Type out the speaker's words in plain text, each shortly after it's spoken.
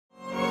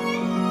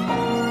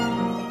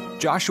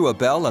Joshua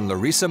Bell and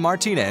Larisa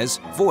Martinez,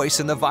 Voice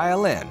in the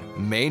Violin,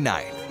 May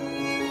 9th.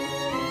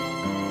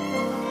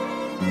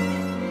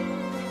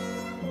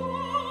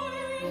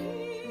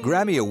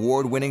 Grammy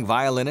Award-winning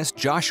violinist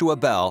Joshua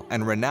Bell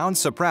and renowned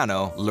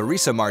soprano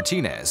Larisa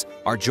Martinez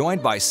are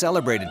joined by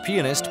celebrated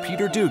pianist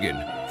Peter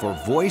Dugan for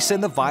Voice in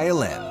the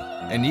Violin,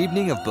 an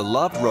evening of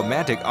beloved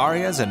romantic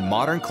arias and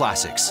modern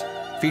classics,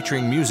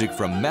 featuring music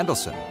from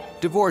Mendelssohn,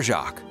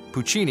 Dvorak,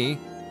 Puccini,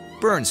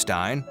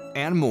 Bernstein,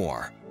 and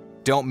more.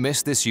 Don't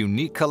miss this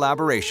unique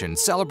collaboration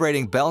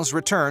celebrating Bell's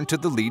return to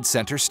the lead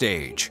center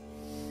stage.